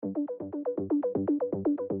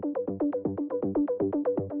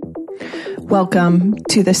Welcome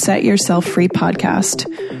to the Set Yourself Free podcast.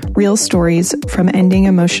 Real stories from ending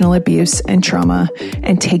emotional abuse and trauma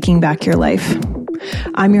and taking back your life.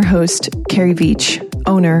 I'm your host, Carrie Veach,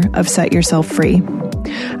 owner of Set Yourself Free.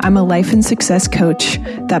 I'm a life and success coach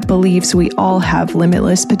that believes we all have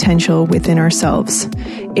limitless potential within ourselves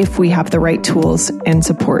if we have the right tools and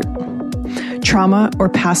support. Trauma or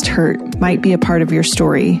past hurt might be a part of your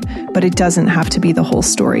story, but it doesn't have to be the whole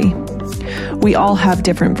story. We all have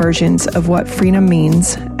different versions of what freedom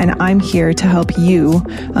means, and I'm here to help you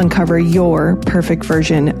uncover your perfect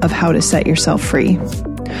version of how to set yourself free.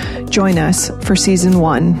 Join us for season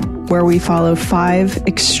 1, where we follow 5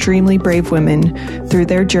 extremely brave women through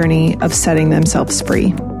their journey of setting themselves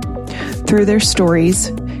free. Through their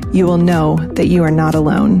stories, you will know that you are not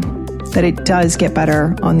alone, that it does get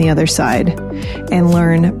better on the other side, and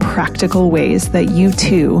learn practical ways that you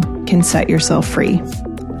too can set yourself free.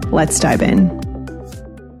 Let's dive in.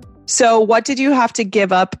 So what did you have to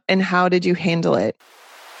give up and how did you handle it?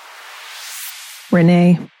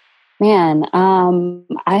 Renee. Man,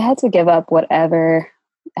 I had to give up whatever,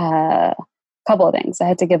 couple of things. I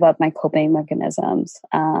had to give up my coping mechanisms.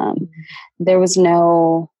 There was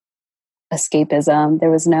no escapism.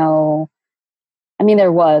 There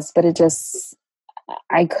was, but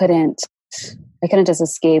I couldn't just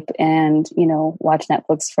escape and, watch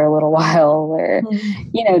Netflix for a little while or,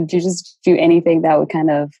 do anything that would kind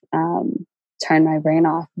of turn my brain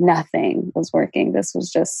off. Nothing was working. This was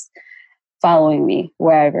just following me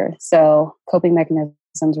wherever. So coping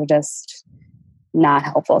mechanisms were just not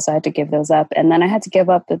helpful. So I had to give those up. And then I had to give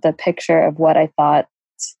up the picture of what I thought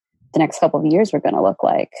the next couple of years were going to look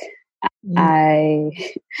like.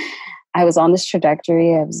 I was on this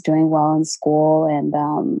trajectory. I was doing well in school and,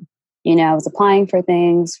 I was applying for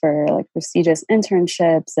things for like prestigious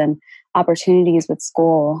internships and opportunities with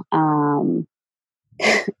school. I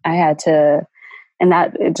had to, and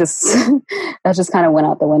that just kind of went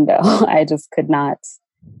out the window. I just could not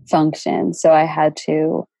function. So I had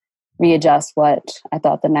to readjust what I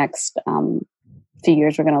thought the next few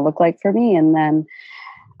years were going to look like for me. And then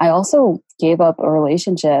I also gave up a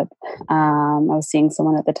relationship. I was seeing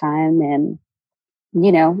someone at the time and,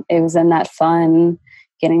 it was in that fun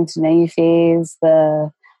getting to know you phase,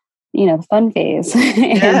 the fun phase.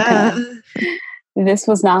 Yeah. And, this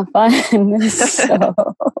was not fun.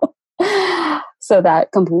 So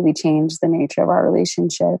that completely changed the nature of our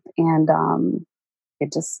relationship. And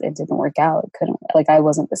it didn't work out. I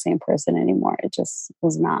wasn't the same person anymore. It just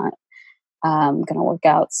was not going to work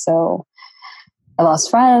out. So I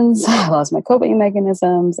lost friends. I lost my coping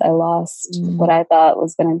mechanisms. I lost what I thought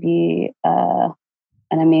was going to be an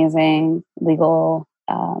amazing legal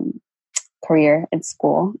career in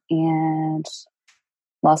school and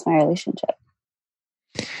lost my relationship.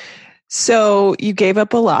 So you gave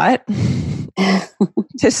up a lot,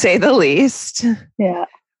 to say the least. Yeah.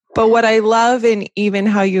 But what I love in even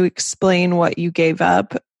how you explain what you gave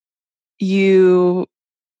up, I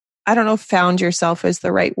don't know if found yourself is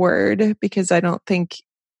the right word because I don't think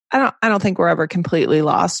we're ever completely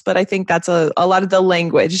lost, but I think that's a lot of the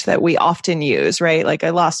language that we often use, right? Like I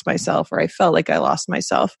lost myself or I felt like I lost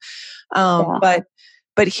myself.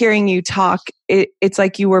 But hearing you talk, it's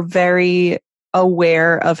like you were very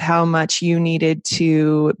aware of how much you needed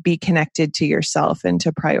to be connected to yourself and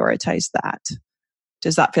to prioritize that.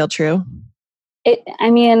 Does that feel true?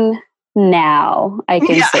 Now I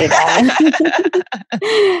can say that.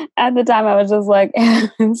 At the time I was just like,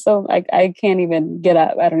 so like, I can't even get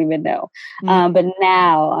up. I don't even know. But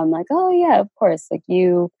now I'm like, oh yeah, of course. Like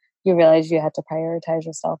you realize you had to prioritize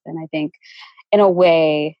yourself. And I think in a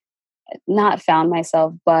way, not found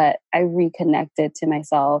myself, but I reconnected to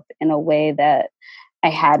myself in a way that I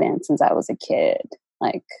hadn't since I was a kid.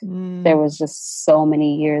 Like there was just so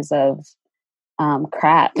many years of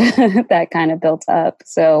crap that kind of built up.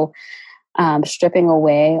 So stripping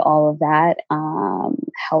away all of that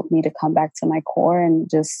helped me to come back to my core and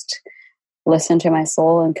just listen to my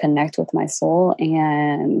soul and connect with my soul.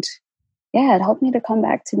 And yeah, it helped me to come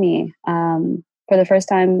back to me for the first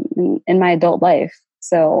time in my adult life.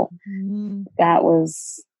 So that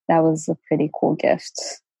was a pretty cool gift.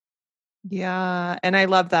 Yeah. And I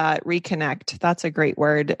love that. Reconnect. That's a great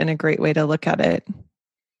word and a great way to look at it.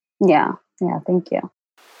 Yeah. Yeah. Thank you.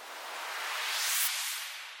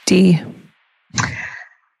 D.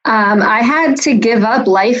 I had to give up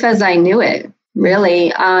life as I knew it,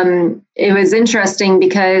 really. It was interesting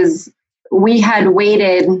because we had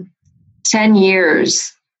waited 10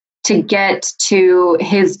 years to get to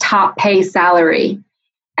his top pay salary.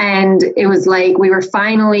 And it was like we were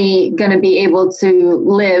finally going to be able to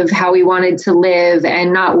live how we wanted to live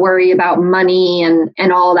and not worry about money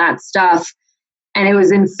and all that stuff. And it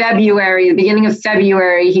was in February, the beginning of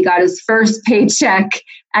February, he got his first paycheck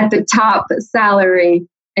at the top salary,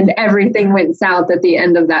 and everything went south at the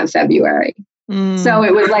end of that February. So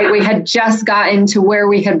it was like we had just gotten to where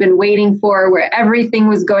we had been waiting for, where everything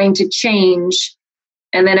was going to change.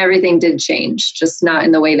 And then everything did change, just not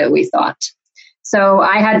in the way that we thought. So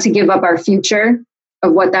I had to give up our future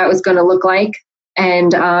of what that was going to look like.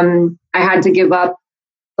 And I had to give up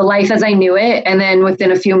the life as I knew it. And then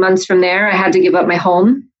within a few months from there, I had to give up my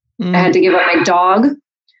home. I had to give up my dog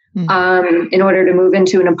in order to move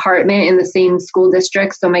into an apartment in the same school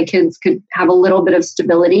district so my kids could have a little bit of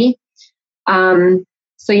stability.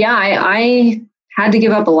 So yeah, I had to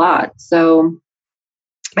give up a lot. So,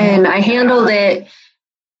 and I handled it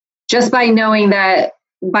just by knowing that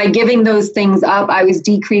by giving those things up, I was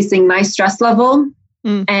decreasing my stress level.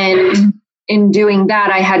 And in doing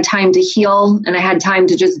that, I had time to heal and I had time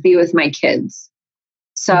to just be with my kids.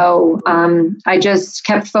 So, I just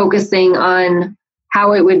kept focusing on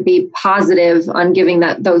how it would be positive on giving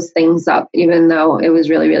those things up, even though it was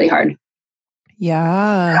really, really hard.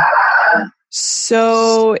 Yeah.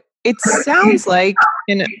 So it sounds like,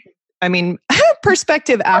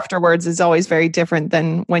 perspective afterwards is always very different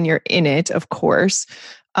than when you're in it, of course.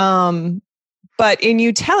 But in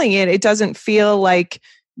you telling it, it doesn't feel like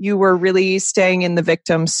you were really staying in the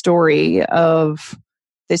victim story of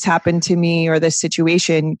this happened to me or this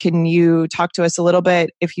situation. Can you talk to us a little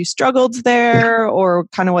bit if you struggled there or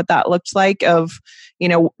kind of what that looked like of,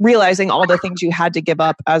 realizing all the things you had to give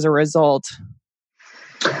up as a result?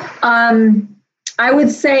 I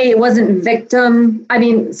would say it wasn't victim.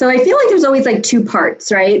 So I feel like there's always like two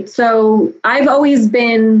parts, right? So I've always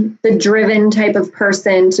been the driven type of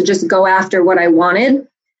person to just go after what I wanted.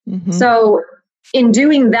 So in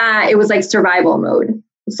doing that, it was like survival mode.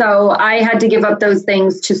 So I had to give up those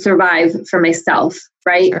things to survive for myself,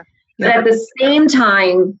 right? Sure. But at the same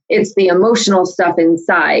time, it's the emotional stuff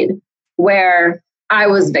inside where I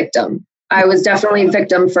was victim. I was definitely a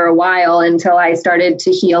victim for a while until I started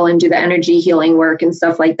to heal and do the energy healing work and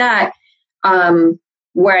stuff like that,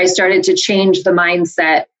 where I started to change the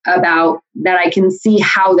mindset about that I can see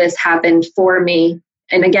how this happened for me.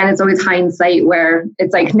 And again, it's always hindsight where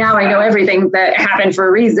it's like, now I know everything that happened for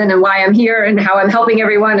a reason and why I'm here and how I'm helping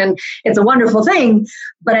everyone. And it's a wonderful thing.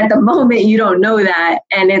 But at the moment, you don't know that.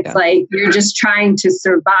 And it's like, you're just trying to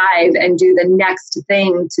survive and do the next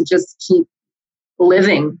thing to just keep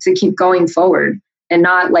living, to keep going forward and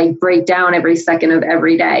not like break down every second of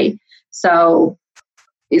every day. So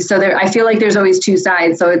there, I feel like there's always two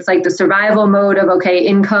sides. So it's like the survival mode of, okay,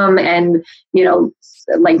 income and,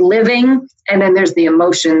 like living. And then there's the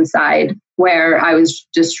emotion side where I was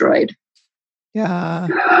destroyed.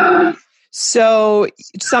 Yeah. So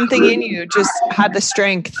something in you just had the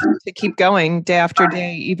strength to keep going day after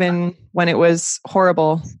day, even when it was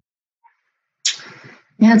horrible.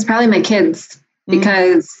 Yeah, it's probably my kids.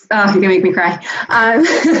 Because, you're going to make me cry.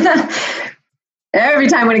 Every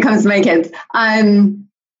time when it comes to my kids.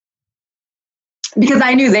 Because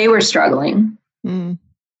I knew they were struggling.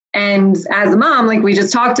 And as a mom, like we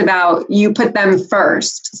just talked about, you put them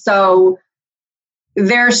first. So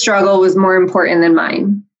their struggle was more important than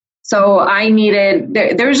mine. So I needed,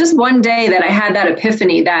 there was just one day that I had that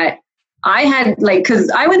epiphany that I had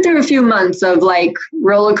because I went through a few months of like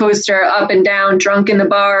roller coaster up and down, drunk in the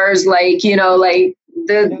bars,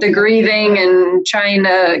 the grieving and trying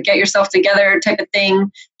to get yourself together type of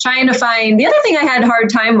thing. Trying to find, the other thing I had a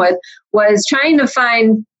hard time with was trying to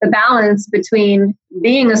find the balance between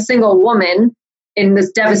being a single woman in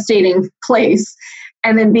this devastating place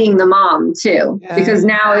and then being the mom too. Yeah. Because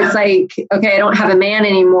now it's like, okay, I don't have a man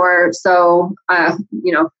anymore. So,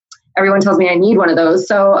 everyone tells me I need one of those.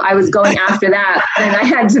 So I was going after that and I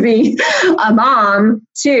had to be a mom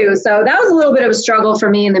too. So that was a little bit of a struggle for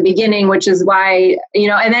me in the beginning, which is why,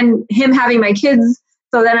 and then him having my kids.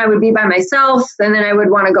 So then I would be by myself and then I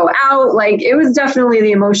would want to go out. Like it was definitely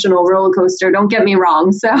the emotional roller coaster. Don't get me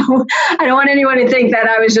wrong. So I don't want anyone to think that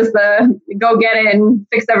I was just the go get it and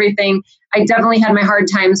fix everything. I definitely had my hard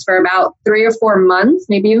times for about 3 or 4 months,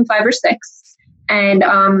 maybe even 5 or 6. And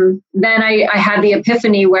then I had the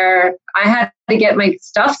epiphany where I had to get my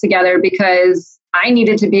stuff together because I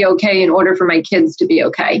needed to be okay in order for my kids to be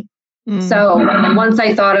okay. Mm-hmm. So once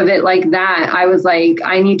I thought of it like that, I was like,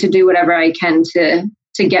 I need to do whatever I can to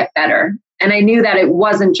get better. And I knew that it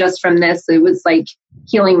wasn't just from this. It was like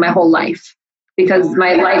healing my whole life because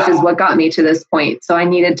my life is what got me to this point. So I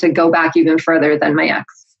needed to go back even further than my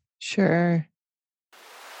ex. Sure.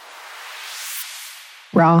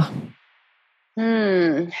 Raw.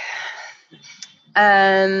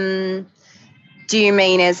 Do you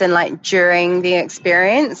mean as in like during the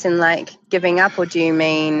experience and like giving up, or do you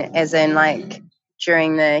mean as in like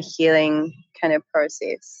during the healing kind of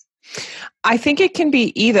process? I think it can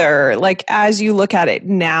be either. Like, as you look at it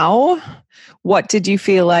now, what did you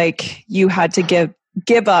feel like you had to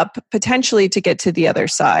give up potentially to get to the other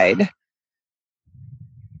side?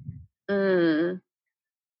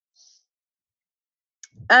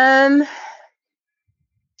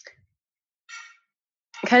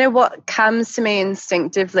 Kind of what comes to me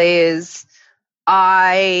instinctively is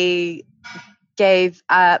I gave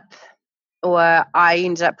up, or I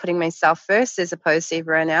ended up putting myself first as opposed to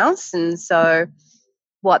everyone else. And so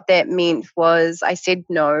what that meant was I said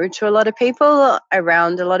no to a lot of people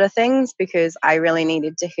around a lot of things because I really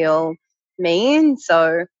needed to heal me. And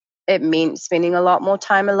so it meant spending a lot more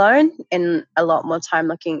time alone and a lot more time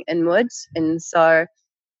looking inwards. And so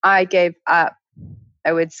I gave up,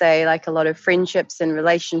 I would say, like a lot of friendships and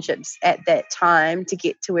relationships at that time to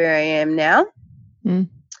get to where I am now.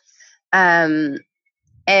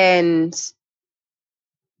 And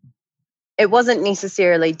it wasn't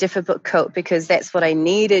necessarily difficult because that's what I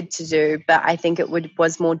needed to do, but I think it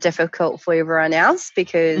was more difficult for everyone else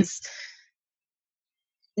because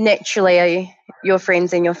naturally your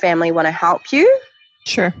friends and your family want to help you.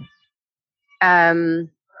 Sure. But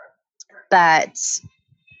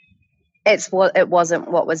it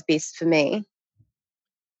wasn't what was best for me.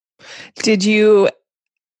 So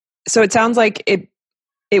it sounds like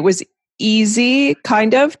it was easy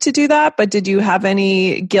kind of to do that, but did you have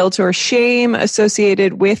any guilt or shame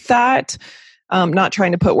associated with that? Not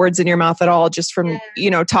trying to put words in your mouth at all, just from,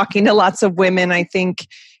 talking to lots of women, I think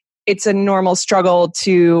it's a normal struggle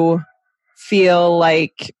to feel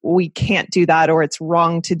like we can't do that or it's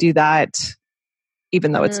wrong to do that,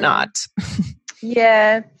 even though it's not.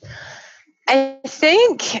 Yeah. I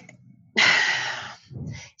think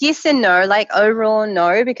yes and no, like overall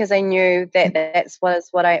no, because I knew that that's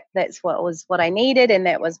what I needed and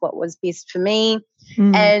that was what was best for me.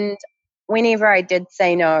 And whenever I did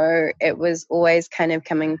say no, it was always kind of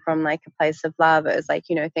coming from like a place of love. It was like,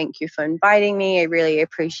 thank you for inviting me. I really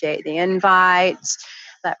appreciate the invite.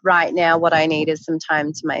 But right now what I need is some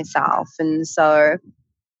time to myself. And so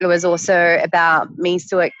it was also about me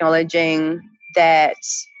still acknowledging that,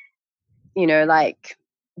 like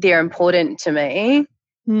they're important to me,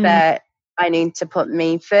 but I need to put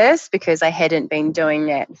me first because I hadn't been doing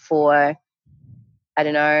that for,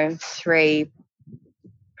 3,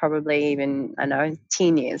 probably even,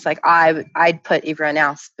 10 years. Like I'd put everyone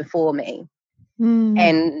else before me.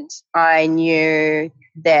 And I knew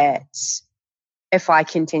that if I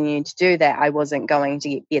continued to do that, I wasn't going to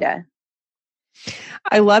get better.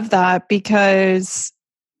 I love that because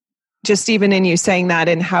just even in you saying that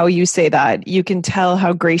and how you say that, you can tell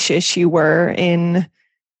how gracious you were in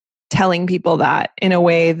telling people that in a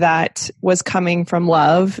way that was coming from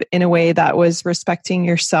love, in a way that was respecting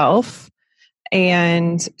yourself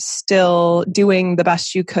and still doing the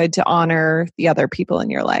best you could to honor the other people in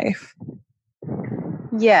your life.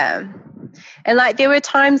 Yeah. And like there were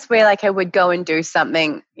times where like I would go and do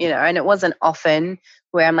something, and it wasn't often,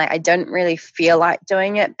 where I'm like, I don't really feel like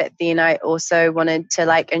doing it. But then I also wanted to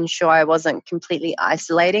like ensure I wasn't completely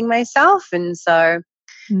isolating myself. And so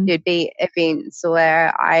there'd be events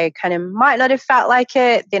where I kind of might not have felt like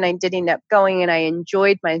it. Then I did end up going and I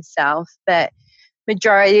enjoyed myself. But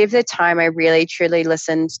majority of the time I really truly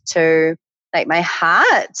listened to like my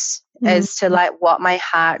heart as to like what my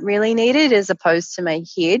heart really needed as opposed to my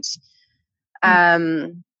head.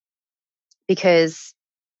 Because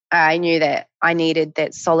I knew that I needed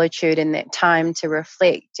that solitude and that time to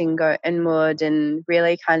reflect and go inward and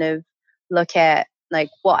really kind of look at like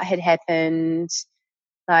what had happened,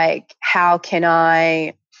 like how can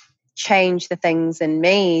I change the things in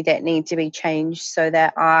me that need to be changed so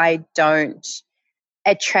that I don't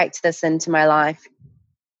attract this into my life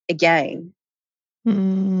again.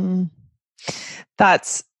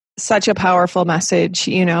 That's such a powerful message.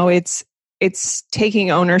 It's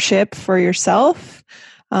taking ownership for yourself,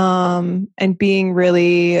 and being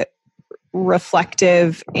really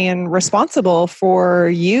reflective and responsible for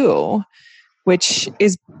you, which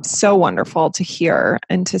is so wonderful to hear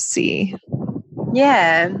and to see.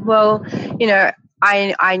 Yeah. Well,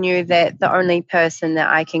 I knew that the only person that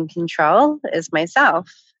I can control is myself.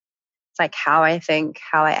 It's like how I think,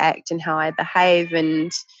 how I act, and how I behave. And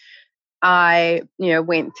I,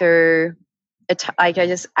 went through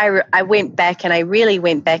I went back and I really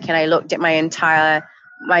went back and I looked at my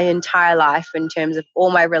entire life in terms of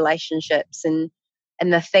all my relationships and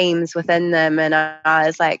the themes within them. And I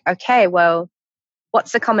was like, okay, well,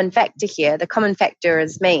 what's the common factor here? The common factor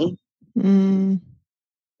is me.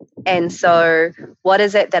 And so what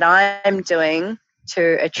is it that I'm doing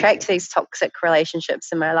to attract these toxic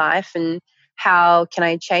relationships in my life, and how can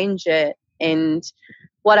I change it? And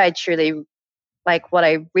what I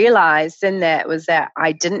realized in that was that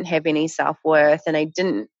I didn't have any self-worth, and I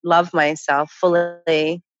didn't love myself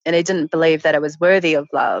fully, and I didn't believe that I was worthy of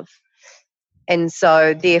love. And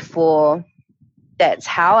so therefore, that's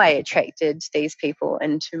how I attracted these people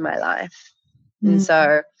into my life. Mm. And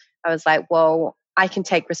so I was like, well, I can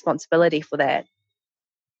take responsibility for that.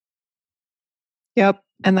 Yep.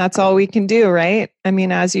 And that's all we can do, right? I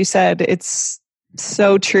mean, as you said, it's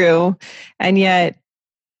so true. And yet,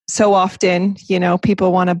 so often,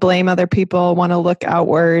 people want to blame other people, want to look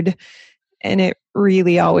outward, and it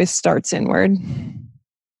really always starts inward.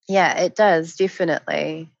 Yeah, it does.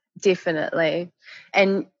 Definitely.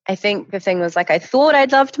 And I think the thing was, I thought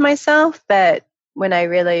I'd loved myself, but when I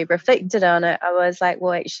really reflected on it, I was like,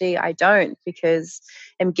 well, actually, I don't, because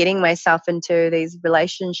I'm getting myself into these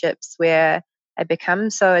relationships where I become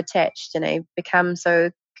so attached and I become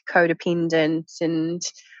so codependent, and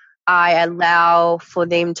I allow for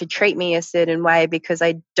them to treat me a certain way because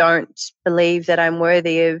I don't believe that I'm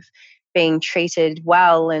worthy of being treated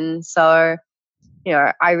well. And so,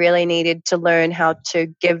 I really needed to learn how to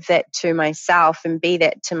give that to myself and be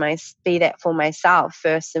that for myself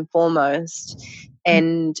first and foremost,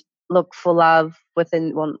 and look for love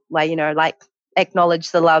within,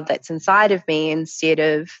 acknowledge the love that's inside of me instead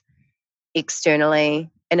of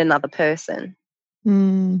externally in another person.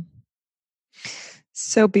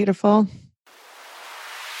 So beautiful.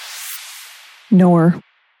 Noor.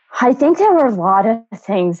 I think there were a lot of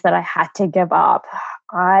things that I had to give up.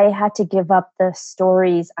 I had to give up the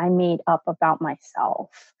stories I made up about myself.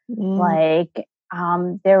 There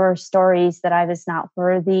were stories that I was not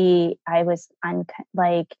worthy. I was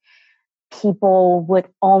people would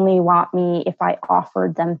only want me if I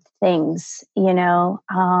offered them things, in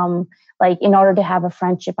order to have a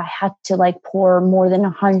friendship, I had to pour more than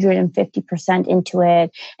 150% into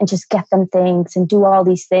it and just get them things and do all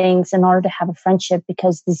these things in order to have a friendship,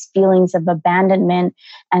 because these feelings of abandonment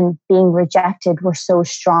and being rejected were so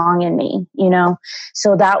strong in me,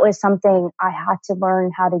 So that was something I had to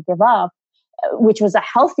learn how to give up, which was a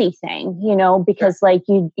healthy thing, because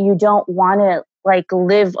you don't want to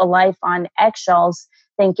live a life on eggshells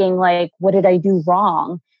thinking what did I do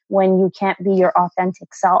wrong, when you can't be your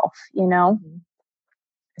authentic self, Mm-hmm.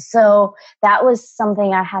 So that was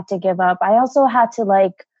something I had to give up. I also had to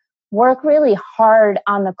work really hard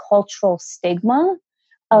on the cultural stigma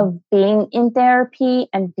of being in therapy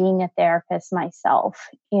and being a therapist myself,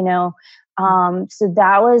 So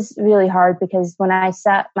that was really hard, because when I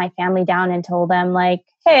sat my family down and told them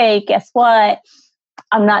hey, guess what?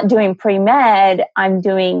 I'm not doing pre-med, I'm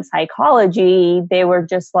doing psychology. They were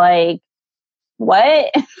just like,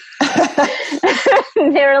 what?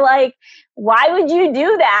 They were like, why would you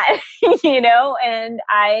do that? And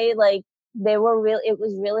it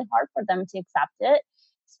was really hard for them to accept it,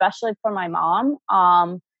 especially for my mom.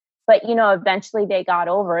 But eventually they got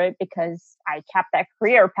over it, because I kept that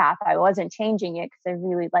career path. I wasn't changing it because I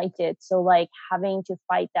really liked it. So having to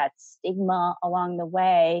fight that stigma along the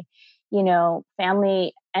way,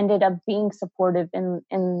 family ended up being supportive in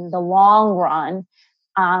the long run.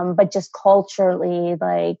 But just culturally,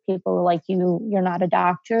 people were like, you're not a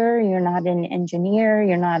doctor, you're not an engineer,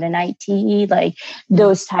 you're not an IT,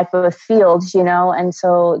 those type of fields, and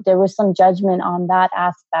so there was some judgment on that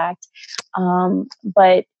aspect.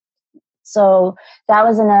 But so that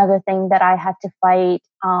was another thing that I had to fight,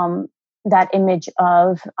 that image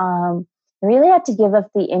of, I really had to give up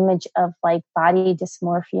the image of body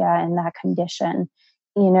dysmorphia and that condition,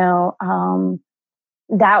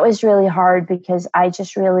 that was really hard, because I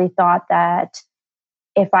just really thought that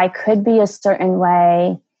if I could be a certain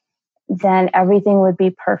way, then everything would be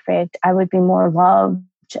perfect. I would be more loved.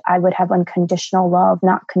 I would have unconditional love,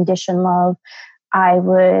 not conditioned love. I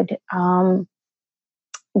would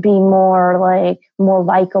be more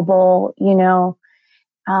likable,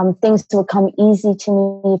 things would come easy to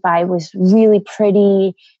me if I was really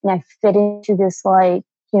pretty and I fit into this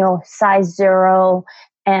size 0.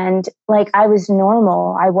 And I was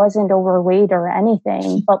normal. I wasn't overweight or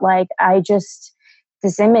anything, but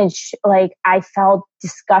this image, I felt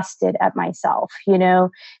disgusted at myself, and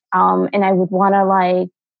I would want to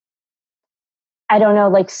I don't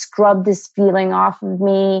know, scrub this feeling off of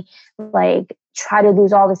me, try to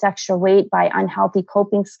lose all this extra weight by unhealthy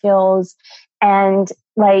coping skills. And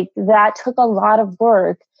that took a lot of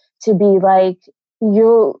work to be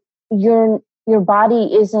your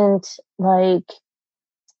body isn't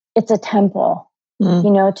it's a temple,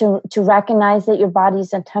 You know, to recognize that your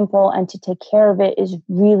body's a temple and to take care of it is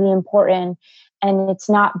really important. And it's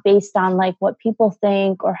not based on like what people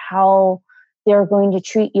think or how they're going to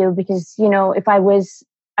treat you. Because, you know,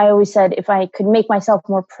 I always said, if I could make myself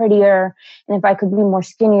more prettier and if I could be more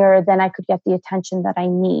skinnier, then I could get the attention that I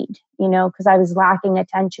need, you know, because I was lacking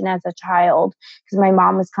attention as a child because my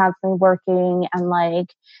mom was constantly working and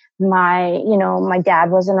like my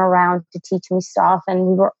dad wasn't around to teach me stuff. And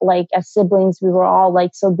we were like, as siblings, we were all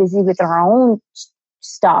like so busy with our own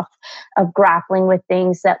stuff of grappling with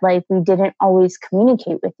things that like we didn't always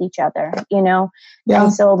communicate with each other, you know? Yeah.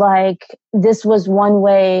 And so like this was one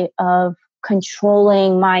way of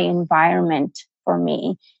controlling my environment for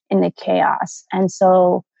me in the chaos. And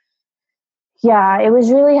so, yeah, it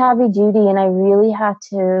was really heavy duty and I really had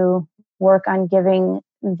to work on giving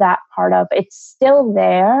that part up. It's still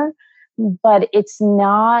there, but it's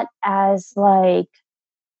not as like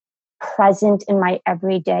present in my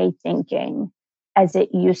everyday thinking as it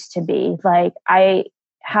used to be. Like I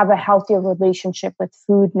have a healthier relationship with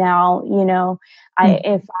food now. You know,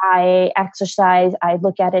 if I exercise, I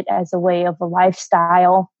look at it as a way of a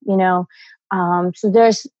lifestyle, you know. So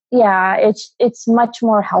it's much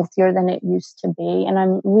more healthier than it used to be. And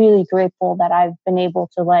I'm really grateful that I've been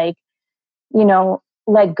able to like, you know,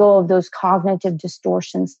 let go of those cognitive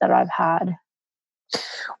distortions that I've had.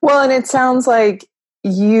 Well, and it sounds like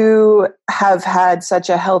you have had such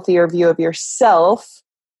a healthier view of yourself.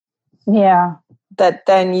 Yeah. That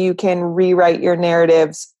then you can rewrite your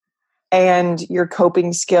narratives and your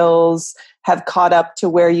coping skills have caught up to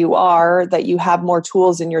where you are, that you have more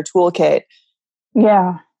tools in your toolkit.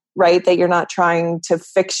 Yeah. Right? That you're not trying to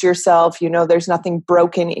fix yourself. You know, there's nothing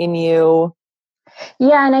broken in you.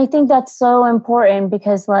 Yeah. And I think that's so important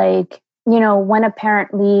because like, you know, when a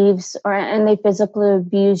parent leaves and they physically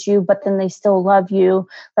abuse you, but then they still love you,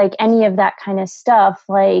 like any of that kind of stuff,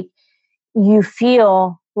 like you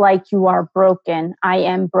feel like you are broken. I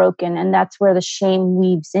am broken. And that's where the shame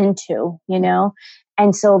weaves into, you know?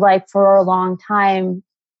 And so like for a long time,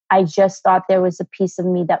 I just thought there was a piece of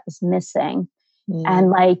me that was missing. And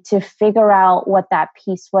like to figure out what that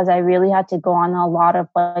piece was, I really had to go on a lot of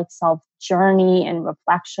like self journey and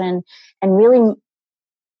reflection and really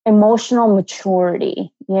emotional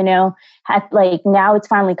maturity, you know, like now it's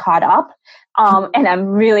finally caught up. And I'm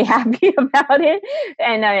really happy about it.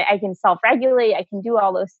 And I can self-regulate. I can do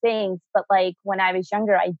all those things. But like when I was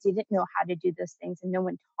younger, I didn't know how to do those things and no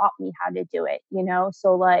one taught me how to do it, you know?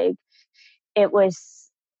 So like it was,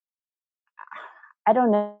 I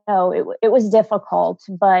don't know, it was difficult,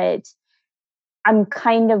 but I'm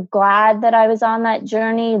kind of glad that I was on that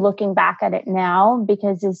journey looking back at it now,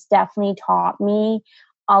 because it's definitely taught me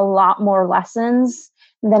a lot more lessons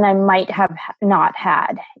than I might have not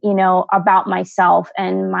had, you know, about myself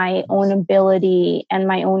and my own ability and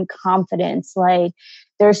my own confidence. Like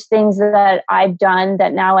there's things that I've done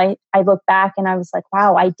that now I look back and I was like,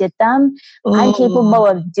 wow, I did them. I'm capable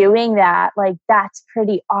of doing that. Like that's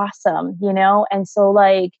pretty awesome, you know? And so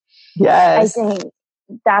like, yes, I think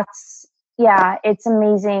that's, yeah, it's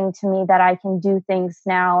amazing to me that I can do things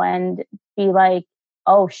now and be like,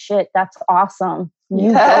 oh shit, that's awesome.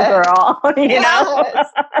 You go, girl, you know?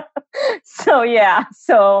 So yeah,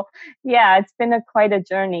 it's been quite a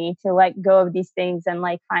journey to let go of these things and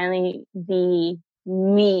like finally be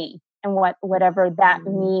me and whatever that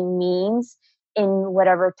me means in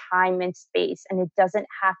whatever time and space. And it doesn't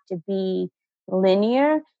have to be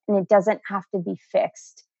linear and it doesn't have to be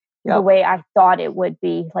fixed the way I thought it would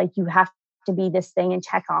be. Like you have to be this thing and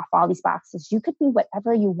check off all these boxes. You could be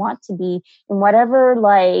whatever you want to be in whatever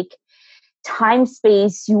like time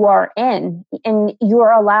space you are in, and you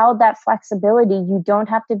are allowed that flexibility. You don't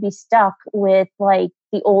have to be stuck with like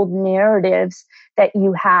the old narratives that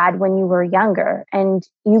you had when you were younger, and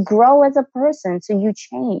you grow as a person, so you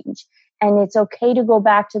change. And it's okay to go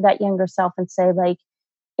back to that younger self and say like,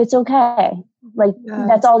 it's okay. Like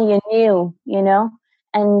that's all you knew, you know,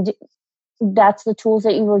 and that's the tools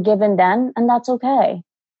that you were given then, and that's okay.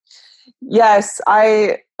 Yes,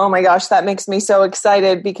 oh my gosh, that makes me so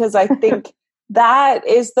excited because I think that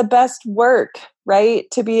is the best work, right?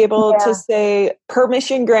 To be able to say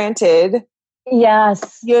permission granted.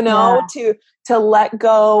 Yes. You know, to let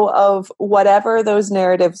go of whatever those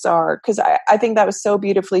narratives are. Because I think that was so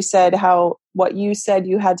beautifully said, how what you said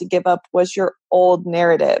you had to give up was your old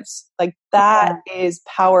narratives. Like that is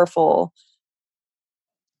powerful.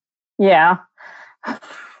 Yeah.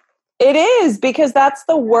 It is, because that's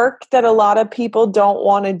the work that a lot of people don't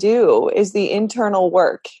want to do, is the internal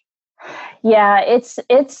work. Yeah, it's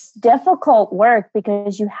difficult work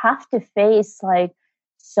because you have to face like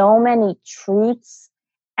so many truths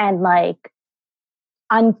and like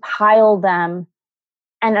unpile them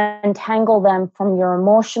and untangle them from your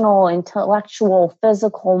emotional, intellectual,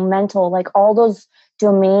 physical, mental, like all those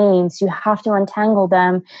domains. You have to untangle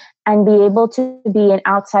them and be able to be an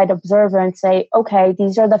outside observer and say, okay,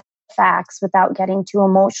 these are the facts without getting too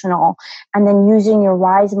emotional. And then using your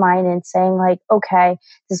wise mind and saying like, okay,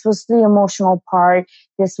 this was the emotional part.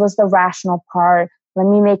 This was the rational part. Let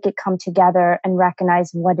me make it come together and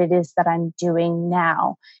recognize what it is that I'm doing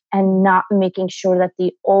now, and not making sure that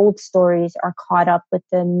the old stories are caught up with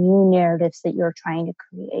the new narratives that you're trying to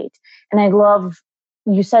create. And I love,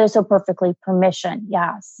 you said it so perfectly, permission.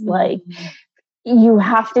 Yes. Mm-hmm. Like you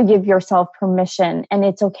have to give yourself permission, and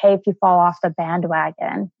it's okay if you fall off the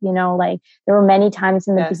bandwagon. You know, like there were many times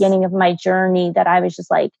in the beginning of my journey that I was just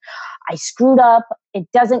like, I screwed up. It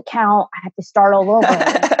doesn't count. I have to start all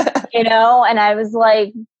over. You know, and I was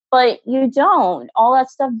like, but you don't. All that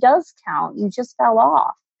stuff does count. You just fell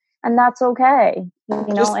off, and that's okay. You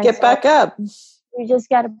know, just get back up. You just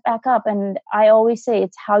get back up. And I always say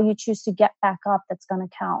it's how you choose to get back up that's going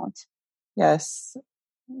to count. Yes.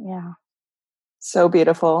 Yeah. So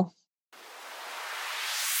beautiful.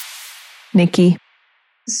 Nikki.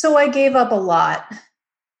 So I gave up a lot.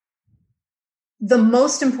 The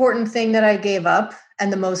most important thing that I gave up,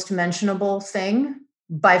 and the most mentionable thing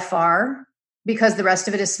by far, because the rest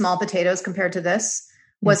of it is small potatoes compared to this,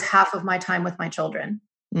 was half of my time with my children.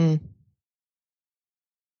 Mm.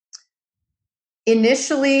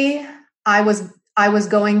 Initially, I was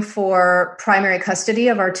going for primary custody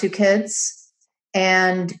of our two kids,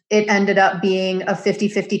 and it ended up being a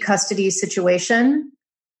 50-50 custody situation,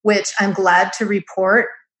 which I'm glad to report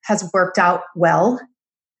has worked out well.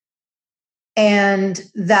 And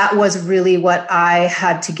that was really what I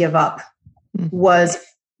had to give up, was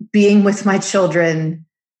being with my children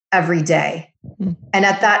every day. And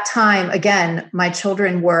at that time, again, my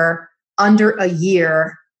children were under a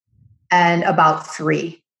year and about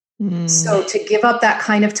 3. So to give up that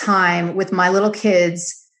kind of time with my little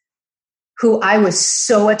kids, who I was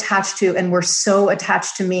so attached to and were so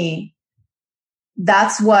attached to me,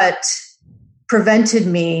 that's what prevented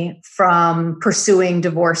me from pursuing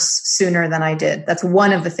divorce sooner than I did. That's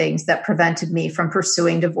one of the things that prevented me from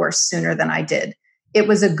pursuing divorce sooner than I did. It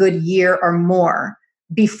was a good year or more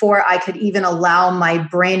before I could even allow my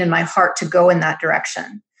brain and my heart to go in that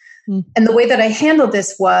direction. And the way that I handled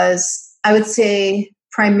this was, I would say,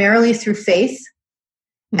 primarily through faith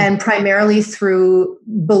and primarily through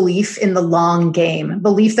belief in the long game,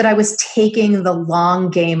 belief that I was taking the long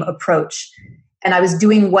game approach. And I was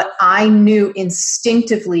doing what I knew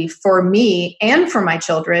instinctively for me and for my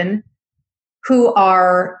children, who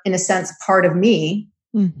are, in a sense, part of me.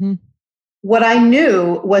 Mm-hmm. What I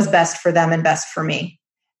knew was best for them and best for me.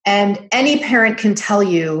 And any parent can tell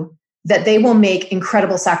you that they will make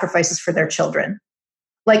incredible sacrifices for their children.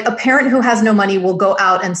 Like a parent who has no money will go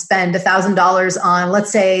out and spend $1,000 on,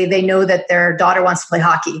 let's say they know that their daughter wants to play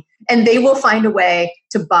hockey, and they will find a way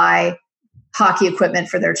to buy hockey equipment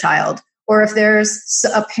for their child. Or if there's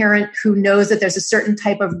a parent who knows that there's a certain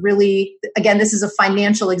type of really, again, this is a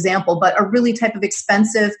financial example, but a really type of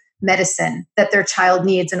expensive medicine that their child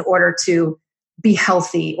needs in order to be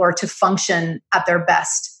healthy or to function at their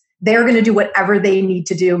best, they're going to do whatever they need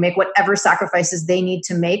to do, make whatever sacrifices they need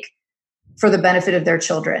to make for the benefit of their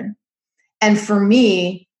children. And for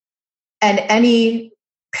me, and any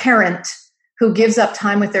parent who gives up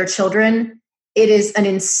time with their children, it is an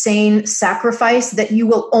insane sacrifice that you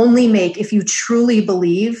will only make if you truly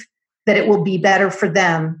believe that it will be better for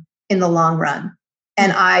them in the long run.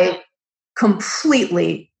 And I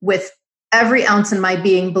completely, with every ounce in my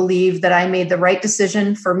being, believe that I made the right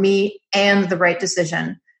decision for me and the right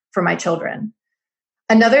decision for my children.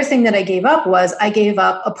 Another thing that I gave up was I gave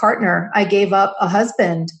up a partner. I gave up a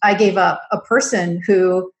husband. I gave up a person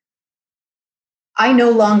who I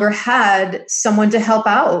no longer had someone to help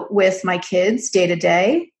out with my kids day to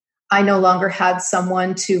day. I no longer had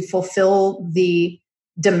someone to fulfill the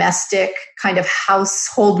domestic kind of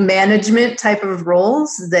household management type of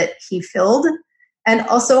roles that he filled. And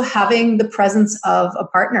also having the presence of a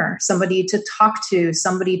partner, somebody to talk to,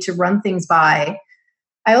 somebody to run things by.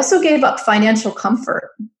 I also gave up financial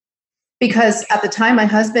comfort because at the time my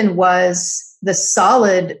husband was the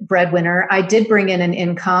solid breadwinner. I did bring in an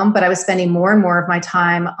income, but I was spending more and more of my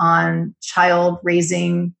time on child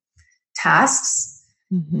raising tasks.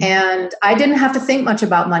 Mm-hmm. And I didn't have to think much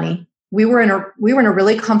about money. We were in a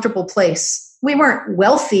really comfortable place. We weren't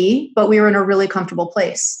wealthy, but we were in a really comfortable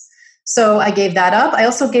place. So I gave that up. I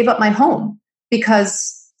also gave up my home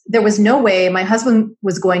because there was no way my husband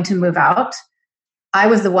was going to move out. I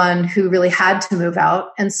was the one who really had to move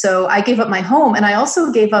out. And so I gave up my home, and I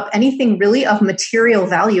also gave up anything really of material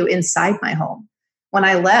value inside my home. When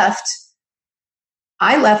I left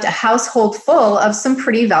a household full of some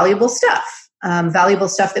pretty valuable stuff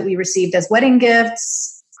that we received as wedding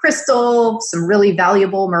gifts, crystal, some really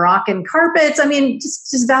valuable Moroccan carpets. I mean,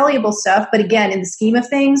 just valuable stuff. But again, in the scheme of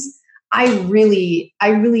things, I barely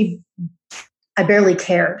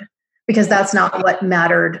cared, because that's not what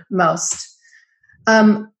mattered most.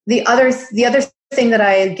 The other thing that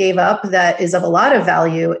I gave up that is of a lot of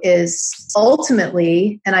value is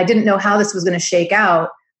ultimately, and I didn't know how this was going to shake out,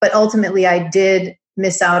 but ultimately I did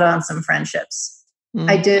miss out on some friendships.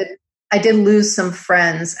 I did lose some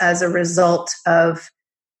friends as a result of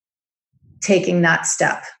taking that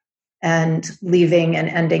step and leaving and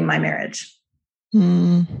ending my marriage.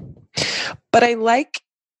 But I like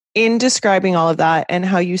in describing all of that and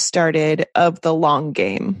how you started of the long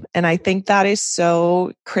game. And I think that is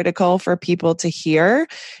so critical for people to hear,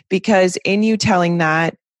 because in you telling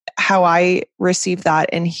that, how I receive that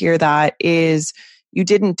and hear that is you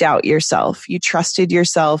didn't doubt yourself. You trusted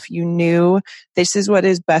yourself. You knew this is what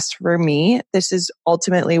is best for me. This is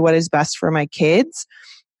ultimately what is best for my kids.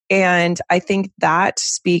 And I think that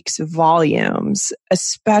speaks volumes,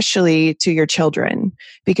 especially to your children,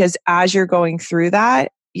 because as you're going through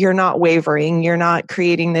that, you're not wavering. You're not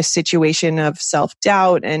creating this situation of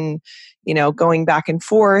self-doubt and, going back and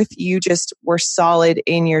forth. You just were solid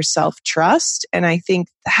in your self-trust. And I think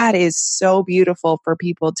that is so beautiful for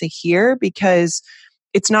people to hear, because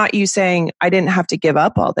it's not you saying, I didn't have to give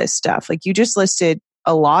up all this stuff. Like, you just listed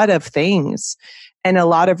a lot of things and a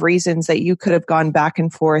lot of reasons that you could have gone back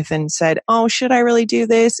and forth and said, oh, should I really do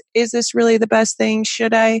this? Is this really the best thing?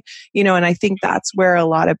 Should I? And I think that's where a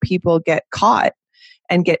lot of people get caught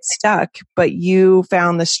and get stuck. But you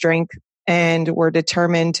found the strength and were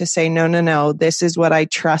determined to say, no, this is what I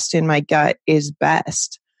trust in my gut is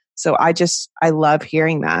best. So I love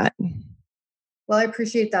hearing that. Well, I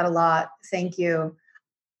appreciate that a lot. Thank you.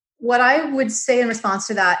 What I would say in response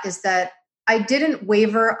to that is that I didn't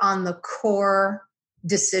waver on the core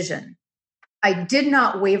decision. I did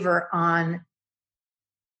not waver on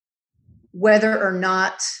whether or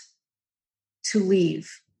not to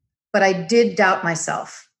leave, but I did doubt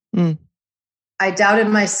myself. I doubted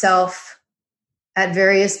myself at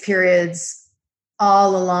various periods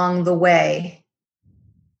all along the way,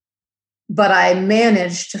 but I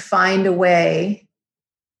managed to find a way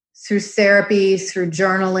through therapy, through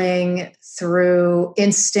journaling, through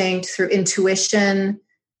instinct, through intuition,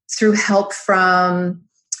 through help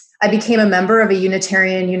I became a member of a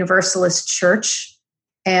Unitarian Universalist church,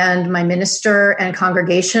 and my minister and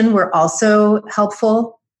congregation were also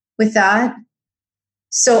helpful with that.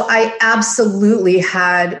 So I absolutely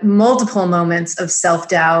had multiple moments of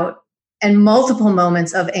self-doubt and multiple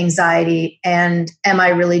moments of anxiety and am I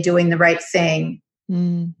really doing the right thing?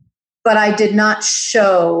 But I did not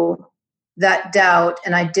show that doubt,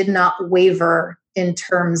 and I did not waver in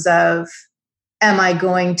terms of, am I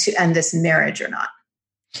going to end this marriage or not?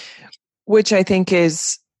 Which I think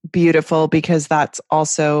is beautiful, because that's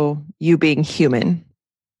also you being human,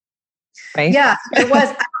 right? Yeah, it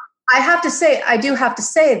was. I do have to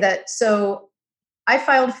say that. So I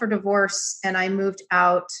filed for divorce and I moved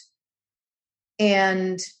out,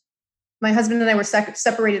 and my husband and I were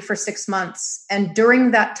separated for 6 months. And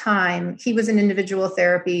during that time, he was in individual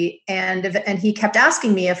therapy, and he kept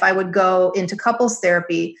asking me if I would go into couples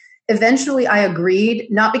therapy. Eventually I agreed,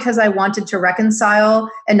 not because I wanted to reconcile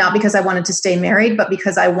and not because I wanted to stay married, but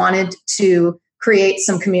because I wanted to create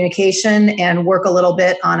some communication and work a little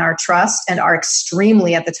bit on our trust and our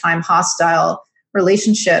extremely, at the time, hostile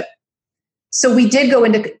relationship. So we did go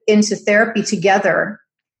into therapy together.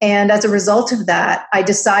 And as a result of that, I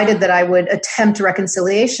decided that I would attempt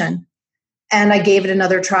reconciliation. And I gave it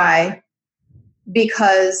another try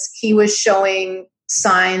because he was showing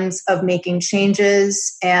signs of making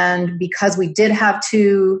changes, and because we did have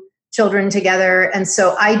 2 children together. And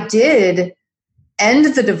so I did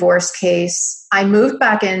end the divorce case. I moved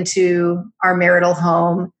back into our marital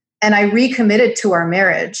home and I recommitted to our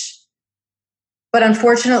marriage. But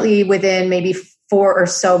unfortunately, within maybe 4 or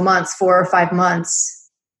 5 months,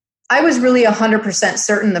 I was really 100%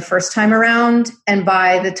 certain the first time around. And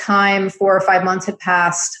by the time 4 or 5 months had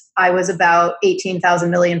passed, I was about 18,000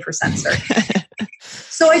 million% certain.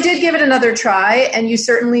 So I did give it another try. And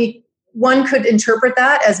one could interpret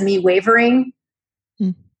that as me wavering.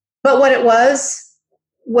 But what it was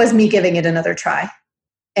me giving it another try.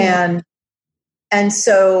 And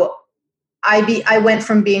so I went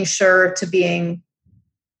from being sure to being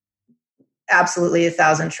absolutely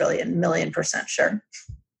 1,000 trillion million% sure.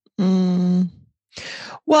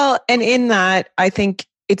 Well, and in that, I think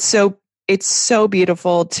it's so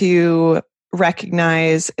beautiful to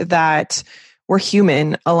recognize that we're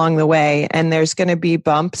human along the way, and there's going to be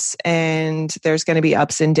bumps and there's going to be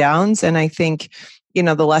ups and downs. And I think,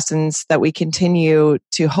 the lessons that we continue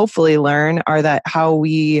to hopefully learn are that how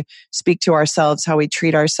we speak to ourselves, how we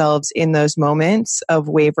treat ourselves in those moments of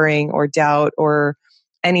wavering or doubt or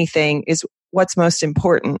anything is what's most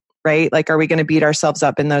important, right? Like, are we going to beat ourselves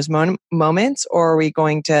up in those moments, or are we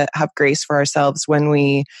going to have grace for ourselves when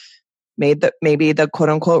we made maybe the quote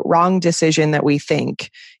unquote wrong decision that we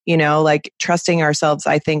think, like trusting ourselves,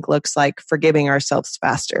 I think looks like forgiving ourselves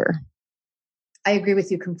faster. I agree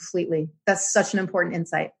with you completely. That's such an important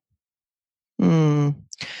insight.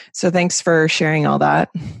 So thanks for sharing all that.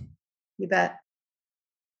 You bet.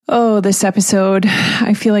 Oh, this episode,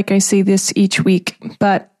 I feel like I say this each week,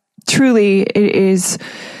 but truly it is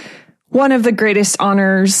one of the greatest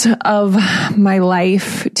honors of my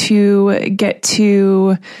life to get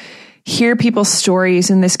to hear people's stories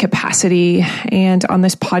in this capacity and on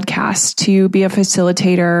this podcast, to be a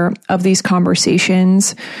facilitator of these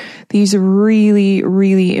conversations, these really,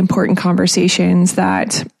 really important conversations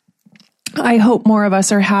that I hope more of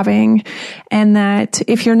us are having, and that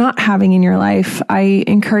if you're not having in your life, I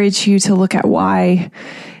encourage you to look at why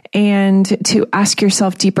and to ask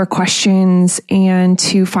yourself deeper questions and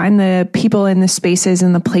to find the people in the spaces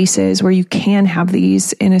and the places where you can have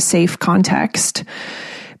these in a safe context.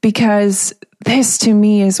 Because this to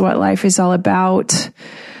me is what life is all about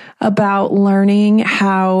learning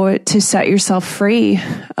how to set yourself free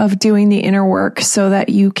of doing the inner work so that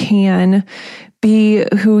you can be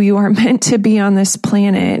who you are meant to be on this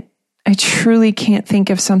planet. I truly can't think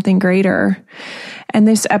of something greater. And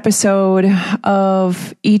this episode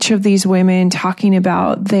of each of these women talking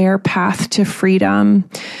about their path to freedom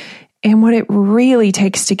and what it really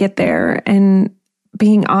takes to get there, and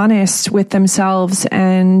being honest with themselves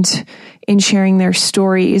and in sharing their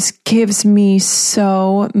stories, gives me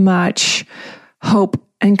so much hope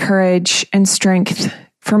and courage and strength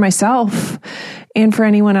for myself and for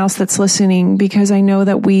anyone else that's listening, because I know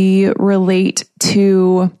that we relate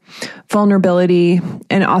to vulnerability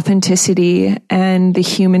and authenticity and the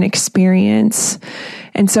human experience.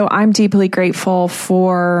 And so I'm deeply grateful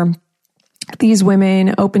for these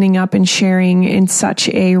women opening up and sharing in such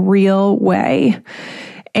a real way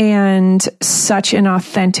and such an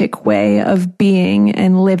authentic way of being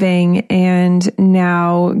and living, and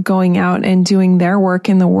now going out and doing their work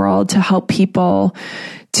in the world to help people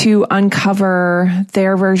to uncover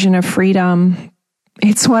their version of freedom.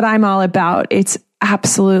 It's what I'm all about. It's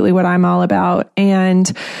absolutely what I'm all about. And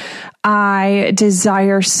I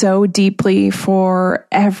desire so deeply for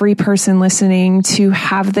every person listening to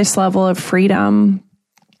have this level of freedom.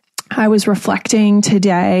 I was reflecting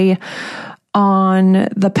today on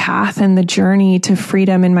the path and the journey to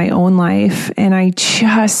freedom in my own life, and I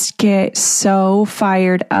just get so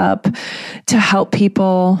fired up to help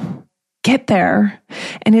people get there.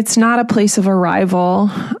 And it's not a place of arrival,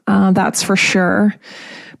 that's for sure.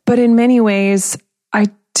 But in many ways, I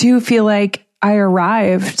do feel like I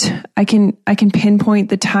arrived. I can pinpoint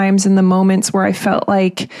the times and the moments where I felt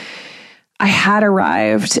like I had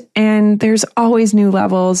arrived, and there's always new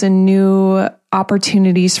levels and new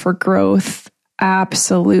opportunities for growth.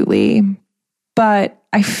 Absolutely. But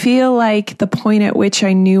I feel like the point at which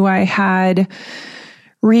I knew I had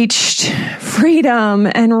reached freedom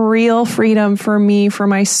and real freedom for me, for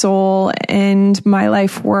my soul and my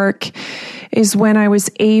life work, is when I was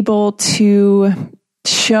able to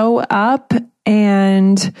show up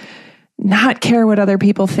and not care what other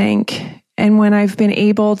people think. And when I've been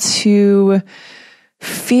able to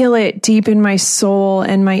feel it deep in my soul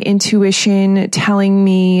and my intuition telling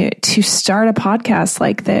me to start a podcast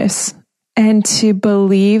like this, and to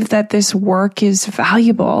believe that this work is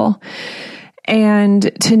valuable,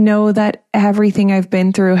 and to know that everything I've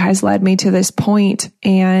been through has led me to this point.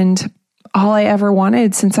 And all I ever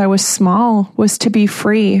wanted since I was small was to be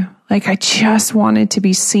free. Like, I just wanted to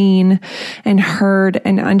be seen and heard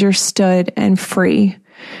and understood and free.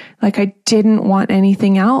 Like, I didn't want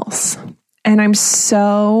anything else. And I'm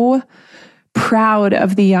so proud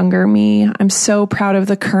of the younger me. I'm so proud of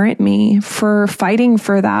the current me for fighting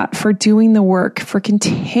for that, for doing the work, for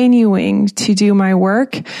continuing to do my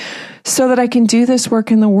work so that I can do this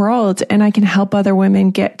work in the world and I can help other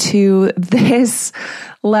women get to this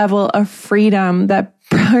level of freedom that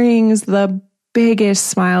brings the biggest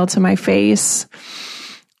smile to my face.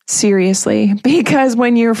 Seriously, because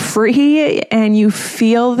when you're free and you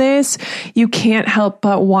feel this, you can't help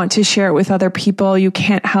but want to share it with other people. You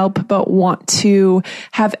can't help but want to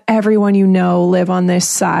have everyone you know live on this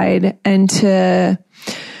side and to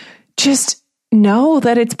just know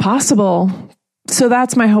that it's possible. So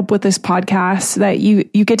that's my hope with this podcast, that you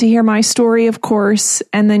get to hear my story, of course,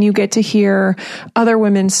 and then you get to hear other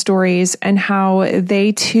women's stories and how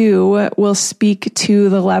they too will speak to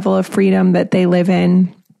the level of freedom that they live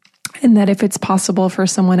in. And that if it's possible for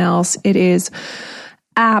someone else, it is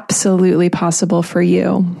absolutely possible for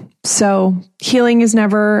you. So healing is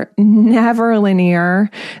never linear.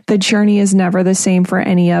 The journey is never the same for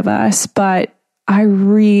any of us, but I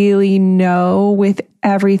really know with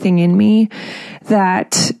everything in me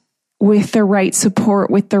that with the right support,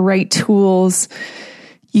 with the right tools,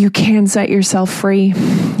 you can set yourself free.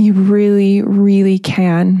 You really, really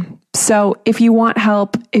can. So if you want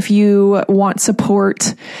help, if you want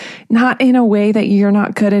support, not in a way that you're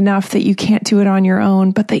not good enough, that you can't do it on your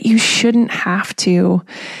own, but that you shouldn't have to,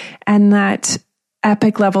 and that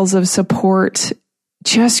epic levels of support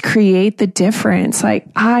just create the difference. Like,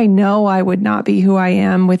 I know I would not be who I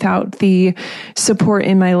am without the support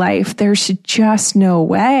in my life. There's just no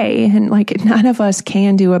way. And like, none of us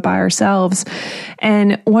can do it by ourselves.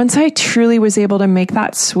 And once I truly was able to make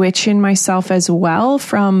that switch in myself as well,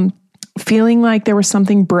 from feeling like there was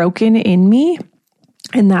something broken in me,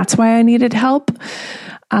 and that's why I needed help,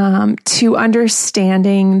 to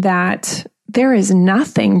understanding that there is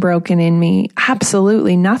nothing broken in me,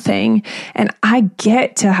 absolutely nothing. And I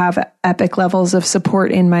get to have epic levels of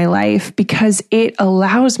support in my life because it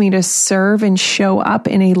allows me to serve and show up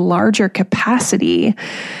in a larger capacity.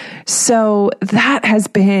 So that has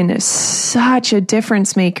been such a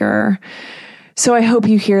difference maker. So I hope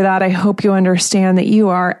you hear that. I hope you understand that you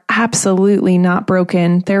are absolutely not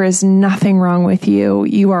broken. There is nothing wrong with you.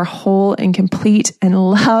 You are whole and complete and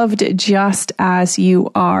loved just as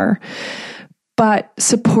you are. But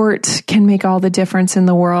support can make all the difference in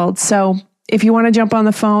the world. So if you want to jump on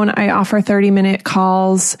the phone, I offer 30-minute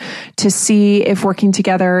calls to see if working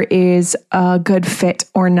together is a good fit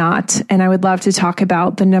or not. And I would love to talk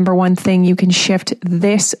about the number one thing you can shift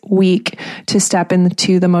this week to step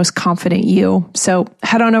into the most confident you. So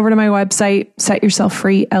head on over to my website,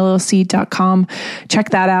 setyourselffreellc.com. Check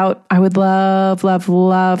that out. I would love, love,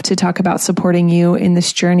 love to talk about supporting you in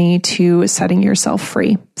this journey to setting yourself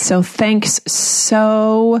free. So thanks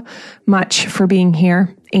so much for being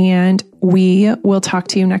here, and we will talk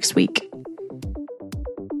to you next week.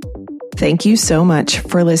 Thank you so much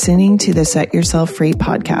for listening to the Set Yourself Free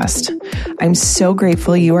podcast. I'm so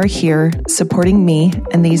grateful you are here supporting me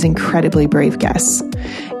and these incredibly brave guests.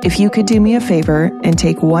 If you could do me a favor and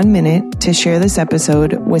take 1 minute to share this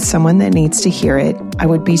episode with someone that needs to hear it, I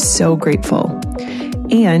would be so grateful.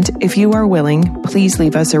 And if you are willing, please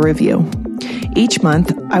leave us a review. Each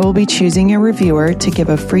month, I will be choosing a reviewer to give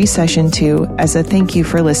a free session to as a thank you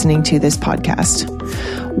for listening to this podcast.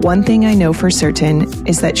 One thing I know for certain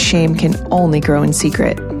is that shame can only grow in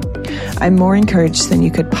secret. I'm more encouraged than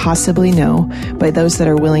you could possibly know by those that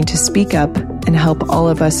are willing to speak up and help all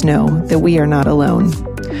of us know that we are not alone.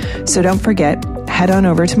 So don't forget, head on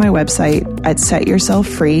over to my website at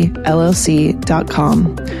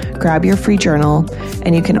setyourselffreellc.com. Grab your free journal,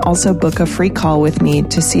 and you can also book a free call with me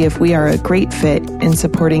to see if we are a great fit in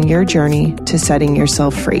supporting your journey to setting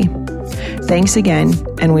yourself free. Thanks again,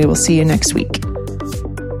 and we will see you next week.